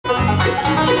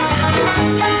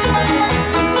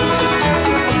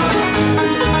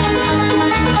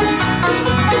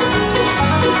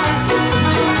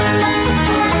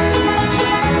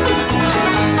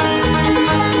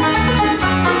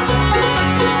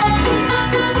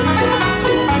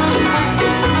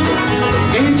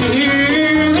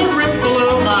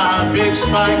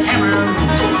Spike hammer,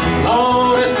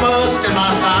 oh, it's busting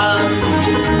my side.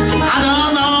 I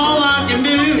done all I can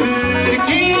do to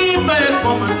keep that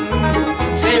woman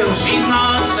till she's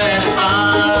not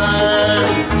satisfied.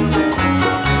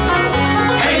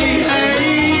 Hey,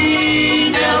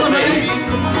 hey, tell me,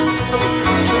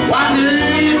 why do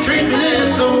you treat me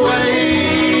this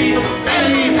way?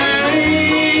 Hey,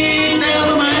 hey, tell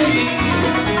me,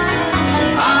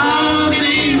 I'll get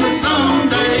even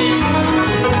someday.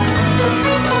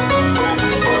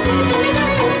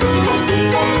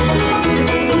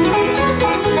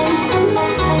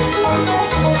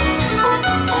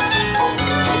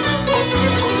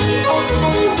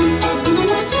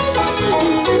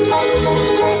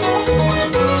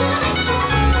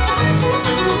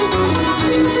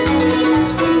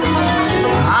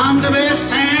 I'm the best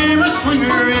hammer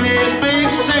swinger in this big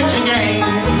section game.